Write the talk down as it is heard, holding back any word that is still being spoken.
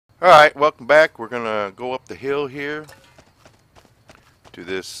Alright, welcome back. We're gonna go up the hill here to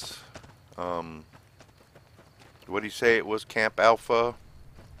this, what do you say it was? Camp Alpha?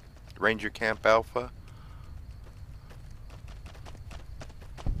 Ranger Camp Alpha?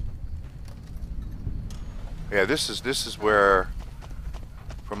 Yeah, this is where,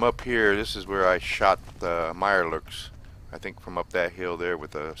 from up here, this is where I shot the Mirelurks. I think from up that hill there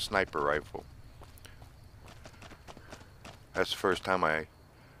with a sniper rifle. That's the first time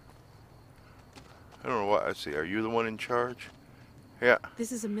I don't know what, let's see, are you the one in charge? Yeah.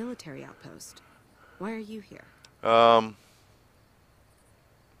 This is a military outpost. Why are you here? Um,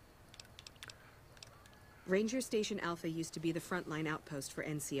 Ranger Station Alpha used to be the frontline outpost for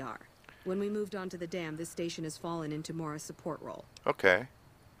NCR. When we moved onto the dam, this station has fallen into more a support role. okay.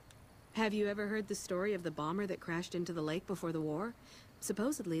 Have you ever heard the story of the bomber that crashed into the lake before the war?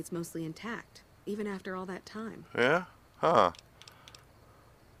 Supposedly it's mostly intact, even after all that time. Yeah? Huh.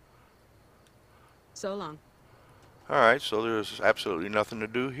 So long. Alright, so there's absolutely nothing to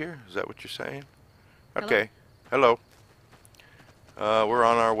do here? Is that what you're saying? Hello? Okay. Hello. We're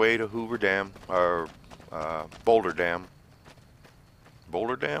on our way to Hoover Dam, or Boulder Dam.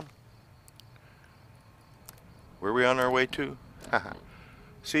 Boulder Dam? Where are we on our way to?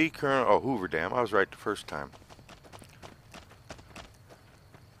 See, Hoover Dam. I was right the first time.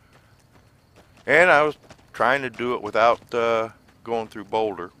 And I was trying to do it without going through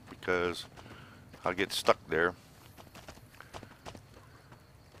Boulder because I'll get stuck there.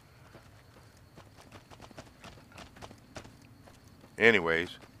 Anyways,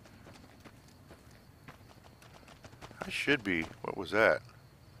 I should be. What was that?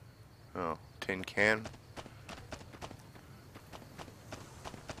 Oh, tin can.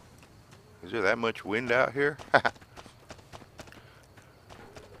 Is there that much wind out here?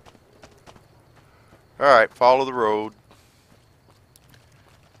 Alright, follow the road.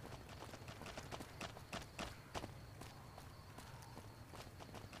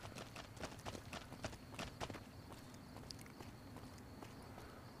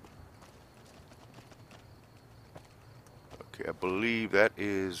 Okay, I believe that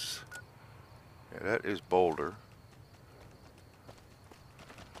is, yeah, that is Boulder.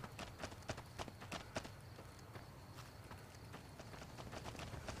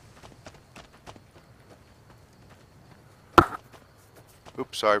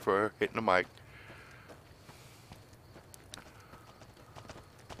 Oops, sorry for hitting the mic.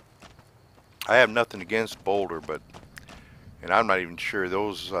 I have nothing against Boulder, and I'm not even sure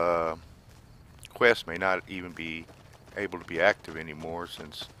those quests may not even be able to be active anymore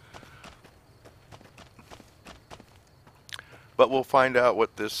since. But we'll find out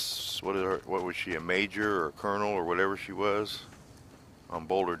what this, what was she, a major or a colonel or whatever she was on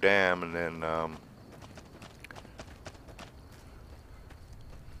Boulder Dam, and then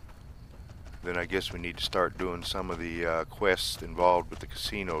I guess we need to start doing some of the quests involved with the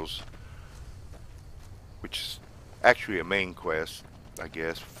casinos, which is actually a main quest, I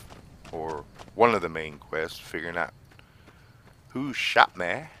guess, or one of the main quests, figuring out who shot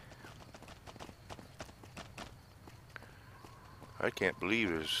me. I can't believe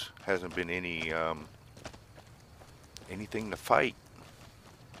there's hasn't been any anything to fight.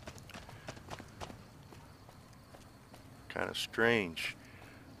 Kind of strange.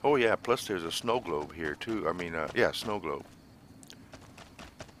 Oh yeah, plus there's a snow globe here too. I mean, yeah, snow globe.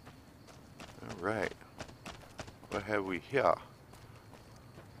 All right. What have we here?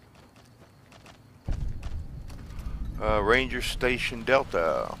 Ranger Station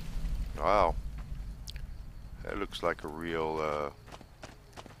Delta. Wow. That looks like a real,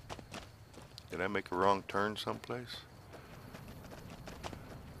 did I make a wrong turn someplace?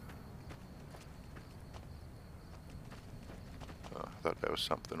 Oh, I thought that was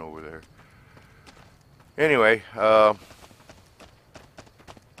something over there. Anyway,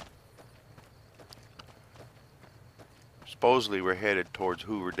 supposedly we're headed towards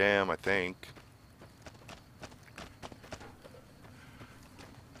Hoover Dam, I think.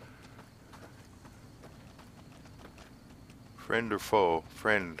 Friend or foe?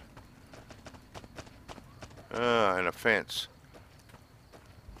 Friend. And a fence.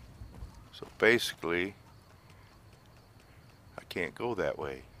 So basically, I can't go that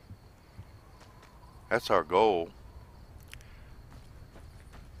way. That's our goal.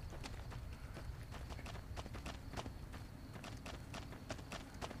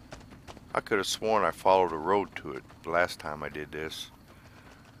 I could have sworn I followed a road to it the last time I did this.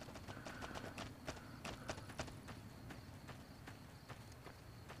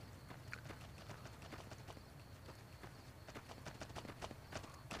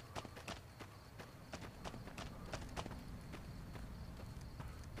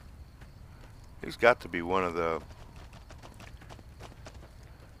 He's got to be one of the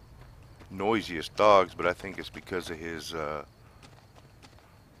noisiest dogs, but I think it's because of his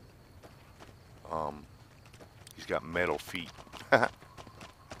he's got metal feet.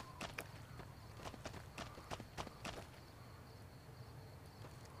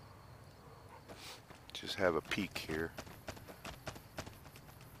 Just have a peek here.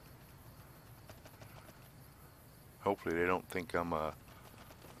 Hopefully they don't think I'm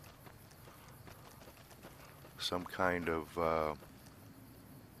some kind of oh,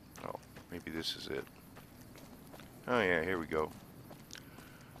 maybe this is it. Oh yeah, here we go.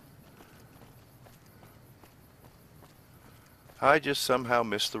 I just somehow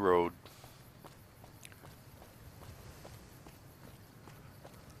missed the road.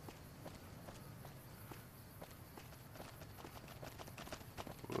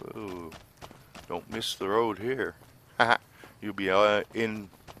 Whoa. Don't miss the road here. You'll be in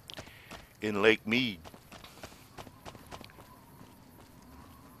Lake Mead.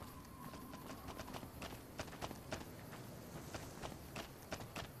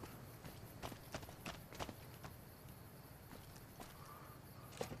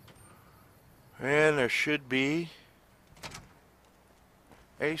 And there should be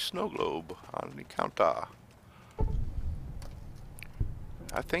a snow globe on the counter.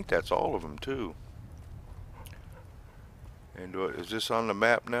 I think that's all of them too. And is this on the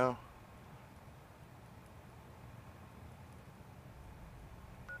map now?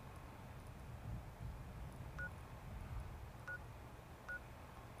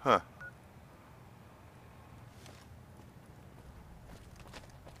 Huh.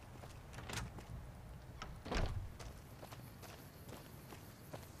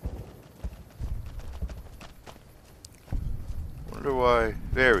 Wonder why.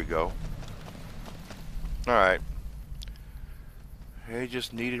 There we go. Alright. They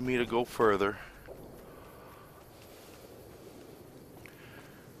just needed me to go further.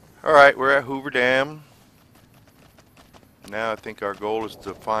 Alright, we're at Hoover Dam. Now I think our goal is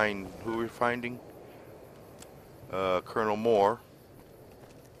to find who we're finding. Colonel Moore.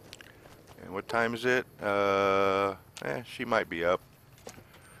 And what time is it? She might be up.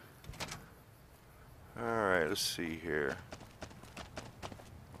 Alright, let's see here.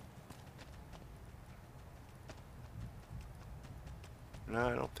 No,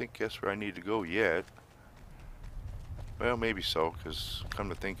 I don't think that's where I need to go yet. Well, maybe so, because come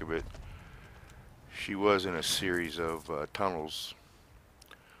to think of it, she was in a series of tunnels.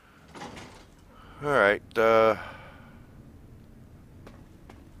 Alright,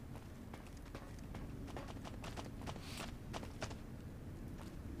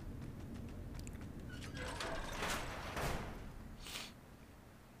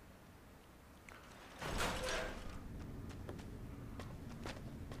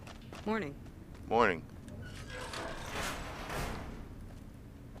 Morning. morning.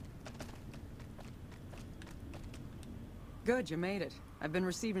 Good, you made it. I've been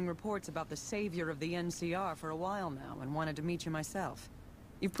receiving reports about the savior of the NCR for a while now, and wanted to meet you myself.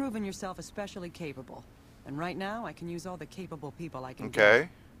 You've proven yourself especially capable. And right now, I can use all the capable people I can Okay. get.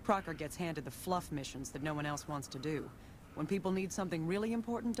 Crocker gets handed the fluff missions that no one else wants to do. When people need something really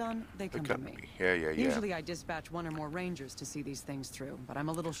important done, they come to me. Yeah. Usually I dispatch one or more rangers to see these things through, but I'm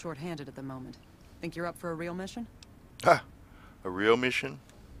a little short-handed at the moment. Think you're up for a real mission? Ha! A real mission?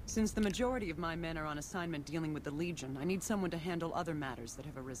 Since the majority of my men are on assignment dealing with the Legion, I need someone to handle other matters that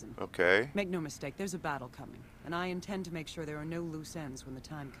have arisen. Okay. Make no mistake, there's a battle coming, and I intend to make sure there are no loose ends when the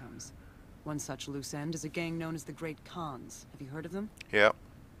time comes. One such loose end is a gang known as the Great Khans. Have you heard of them? Yep.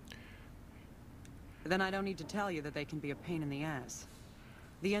 Then I don't need to tell you that they can be a pain in the ass.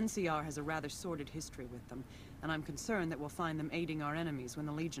 The NCR has a rather sordid history with them, and I'm concerned that we'll find them aiding our enemies when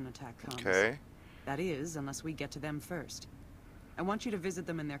the Legion attack comes. Okay. That is, unless we get to them first. I want you to visit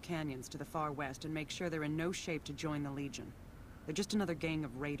them in their canyons to the far west and make sure they're in no shape to join the Legion. They're just another gang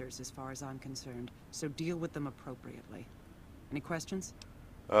of raiders as far as I'm concerned, so deal with them appropriately. Any questions?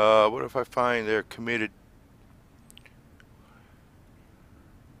 What if I find they're committed?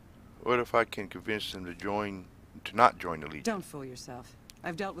 What if I can convince them to not join the Legion? Don't fool yourself.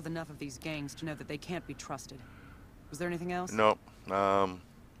 I've dealt with enough of these gangs to know that they can't be trusted. Was there anything else? No.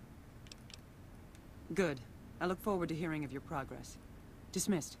 Good. I look forward to hearing of your progress.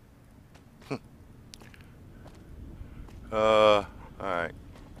 Dismissed. Alright.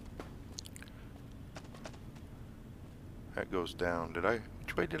 That goes down.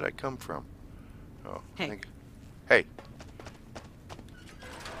 Which way did I come from? Oh, Hey. Hey.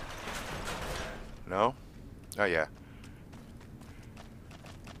 No? Oh, yeah.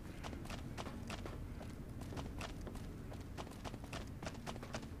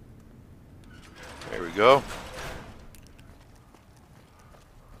 we go.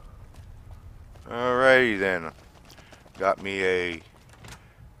 Alrighty then. Got me a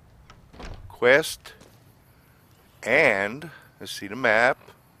quest. And let's see the map.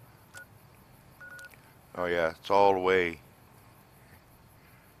 Oh yeah, it's all the way.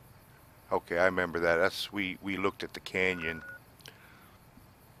 Okay, I remember that. That's we looked at the canyon.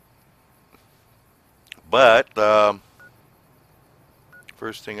 But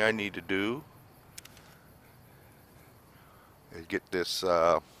first thing I need to do is get this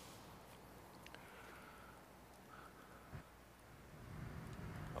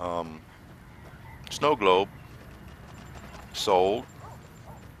snow globe sold.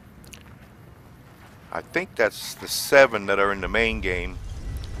 I think that's the 7 that are in the main game.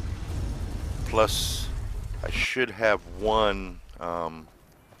 Plus, I should have one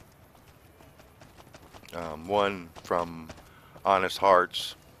from Honest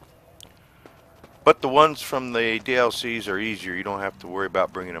Hearts. But the ones from the DLCs are easier. You don't have to worry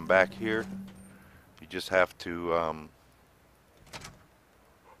about bringing them back here. You just have to,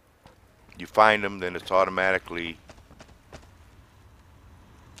 you find them, then it's automatically,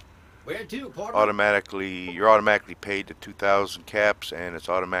 Where to, partner? you're automatically paid the 2,000 caps, and it's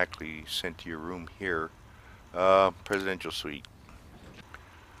automatically sent to your room here. Presidential suite.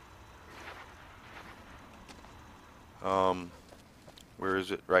 Where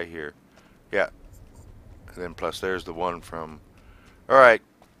is it? Right here. Yeah. And then plus there's the one from... Alright,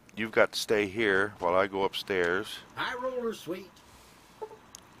 you've got to stay here while I go upstairs. High roller suite.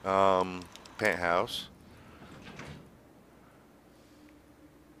 Penthouse.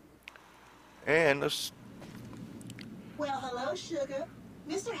 And let's... Well, hello, sugar.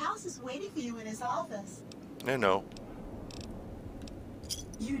 Mr. House is waiting for you in his office. I know.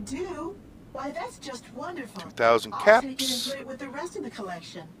 You do? Why, that's just wonderful. 2,000 I'll caps. take it and put it with the rest of the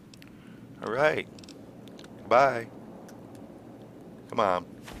collection. Alright. Bye. Come on.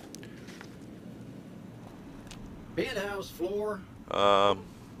 Penthouse floor.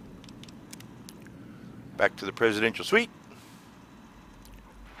 Back to the presidential suite.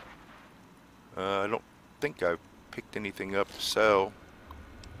 I don't think I've picked anything up to sell.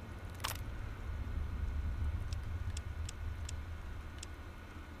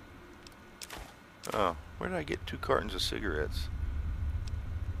 Oh, where did I get 2 cartons of cigarettes?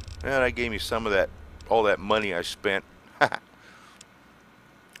 And that gave me some of that, all that money I spent. I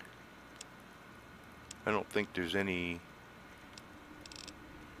don't think there's any...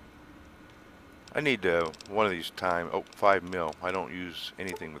 I need one of these time. Oh, 5 mil. I don't use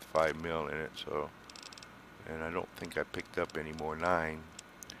anything with 5 mil in it, so... And I don't think I picked up any more 9.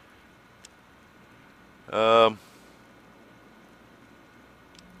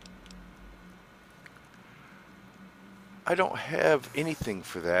 I don't have anything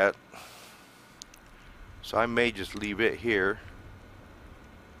for that, so I may just leave it here.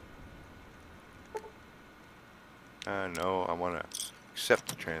 No, I want to accept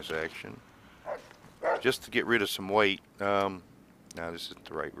the transaction just to get rid of some weight. Now this isn't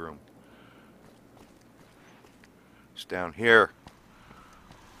the right room. It's down here.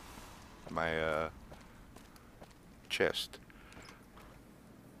 My chest.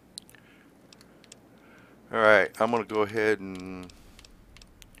 Alright, I'm going to go ahead and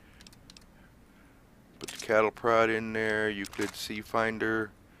put the cattle prod in there, Euclid Sea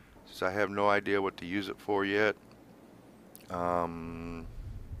Finder, since I have no idea what to use it for yet. I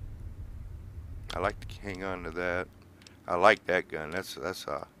like to hang on to that. I like that gun. That's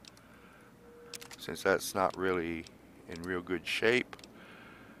since that's not really in real good shape.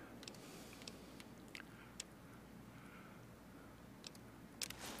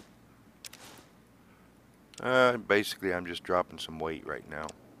 Basically, I'm just dropping some weight right now.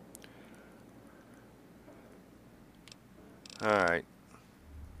 Alright.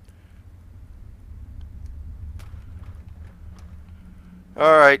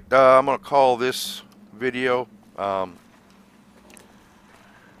 Alright, I'm going to call this video. I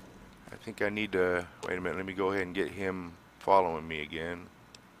think I need to... Wait a minute, let me go ahead and get him following me again.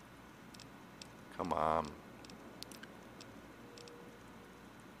 Come on.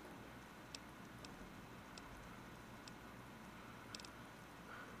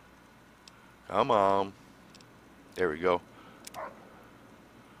 Come on. There we go.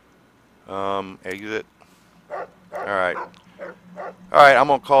 Exit. Alright. Alright, I'm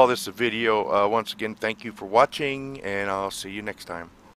going to call this a video. Once again, thank you for watching, and I'll see you next time.